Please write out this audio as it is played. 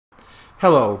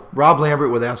Hello, Rob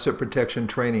Lambert with Asset Protection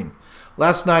Training.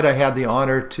 Last night I had the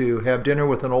honor to have dinner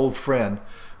with an old friend,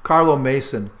 Carlo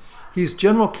Mason. He's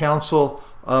General Counsel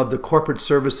of the Corporate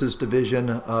Services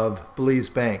Division of Belize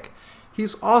Bank.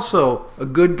 He's also a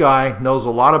good guy, knows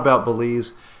a lot about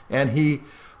Belize, and he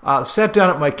sat down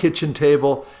at my kitchen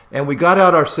table and we got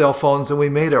out our cell phones and we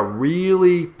made a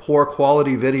really poor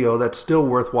quality video that's still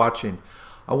worth watching.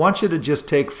 I want you to just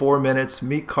take 4 minutes,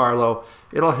 meet Carlo.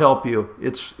 It'll help you.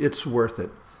 It's worth it.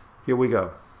 Here we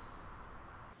go.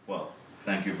 Well,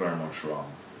 thank you very much, Rob.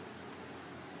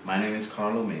 My name is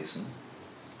Carlo Mason.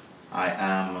 I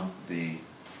am the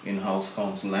in-house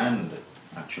counsel and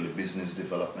actually business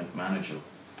development manager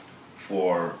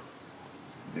for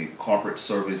the Corporate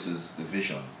Services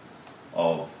Division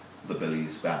of the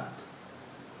Belize Bank,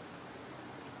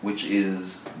 which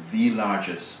is the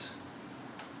largest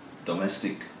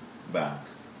domestic bank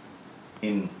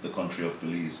in the country of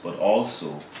Belize, but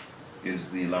also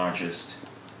is the largest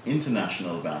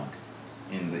international bank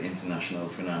in the international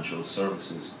financial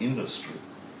services industry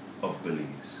of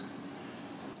Belize.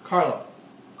 Carlo,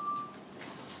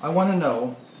 I want to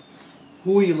know,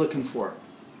 who are you looking for?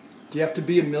 Do you have to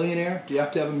be a millionaire? Do you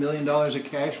have to have $1 million of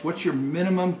cash? What's your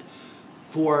minimum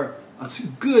for a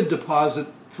good deposit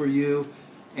for you?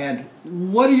 And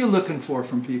what are you looking for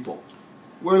from people?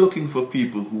 We're looking for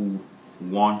people who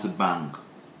want a bank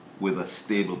with a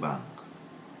stable bank,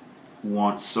 who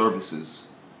want services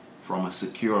from a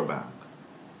secure bank.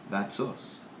 That's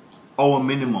us. Our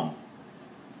minimum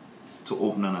to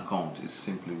open an account is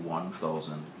simply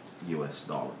 $1,000 US.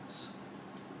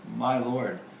 My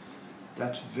Lord,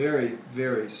 that's very,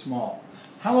 very small.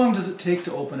 How long does it take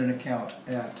to open an account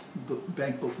at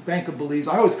Bank of Belize?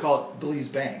 I always call it Belize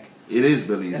Bank. It is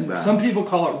Belize And Bank. some people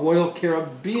call it Royal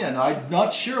Caribbean. I'm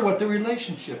not sure what the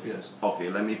relationship is. Okay,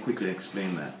 let me quickly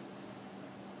explain that.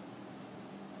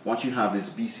 What you have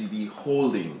is BCB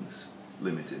Holdings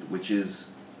Limited, which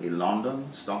is a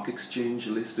London Stock Exchange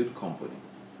listed company,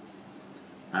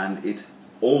 and it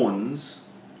owns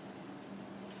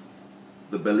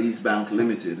the Belize Bank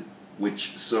Limited,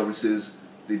 which services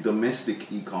the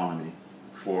domestic economy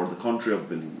for the country of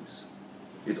Belize.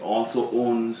 It also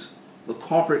owns the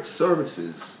Corporate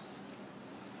Services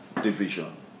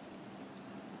Division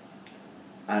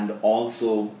and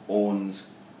also owns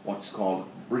what's called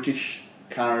British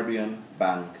Caribbean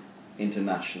Bank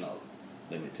International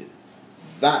Limited.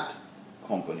 That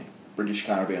company, British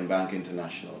Caribbean Bank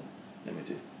International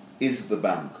Limited, is the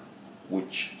bank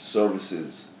which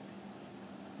services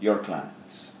your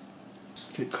clients.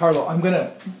 Okay, Carlo,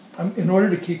 in order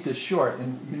to keep this short,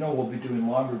 and you know we'll be doing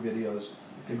longer videos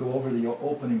to go over the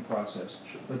opening process,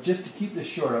 but just to keep this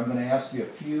short, I'm going to ask you a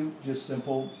few just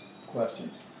simple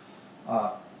questions.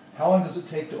 How long does it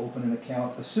take to open an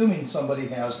account, assuming somebody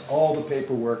has all the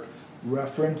paperwork,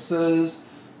 references,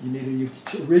 you need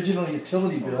a original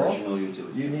utility bill,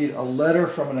 you need a letter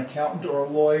from an accountant or a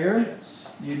lawyer, Yes.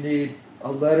 you need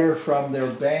a letter from their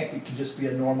bank, it can just be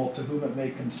a normal to whom it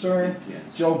may concern.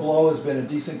 Yes. Joe Blow has been a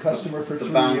decent customer for 3 years.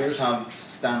 The banks have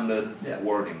standard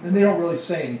wording. And they don't really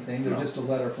say anything, they're No. just a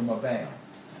letter from a bank.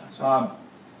 Right.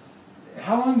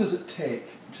 How long does it take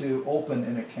to open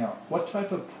an account? What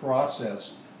type of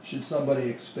process should somebody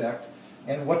expect?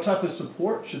 And what type of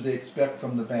support should they expect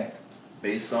from the bank?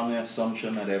 Based on the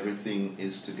assumption that everything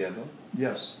is together,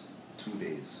 Yes. 2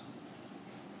 days.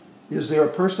 Is there a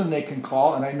person they can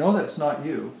call? And I know that's not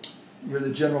you. You're the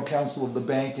general counsel of the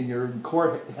bank and you're in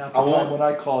court half the time when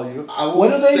I call you. I What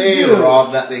won't do they say, do?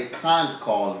 Rob, that they can't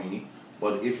call me,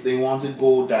 but if they want to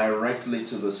go directly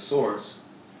to the source,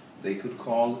 they could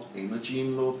call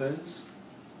Imogene Lopez,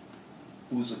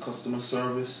 who's a customer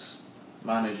service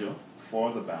manager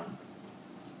for the bank,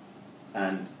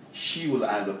 and she will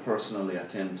either personally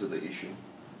attend to the issue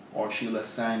or she'll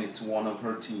assign it to one of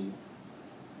her team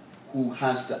who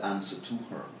has to answer to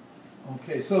her.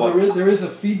 Okay, so there is a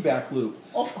feedback loop.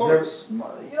 Of course.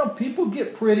 You know, people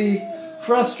get pretty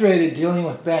frustrated dealing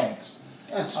with banks.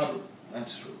 That's true.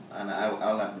 That's true. And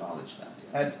I'll acknowledge that.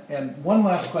 Yeah. And one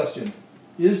last question.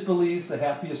 Is Belize the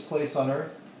happiest place on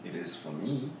earth? It is for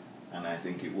me, and I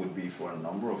think it would be for a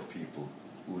number of people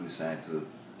who decide to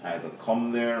either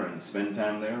come there and spend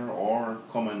time there or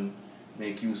come and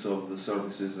make use of the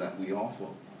services that we offer.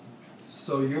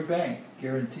 So your bank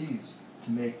guarantees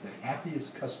to make the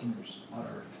happiest customers on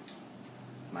earth.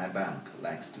 My bank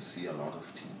likes to see a lot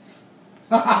of teeth.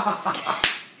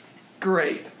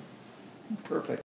 Great. Perfect.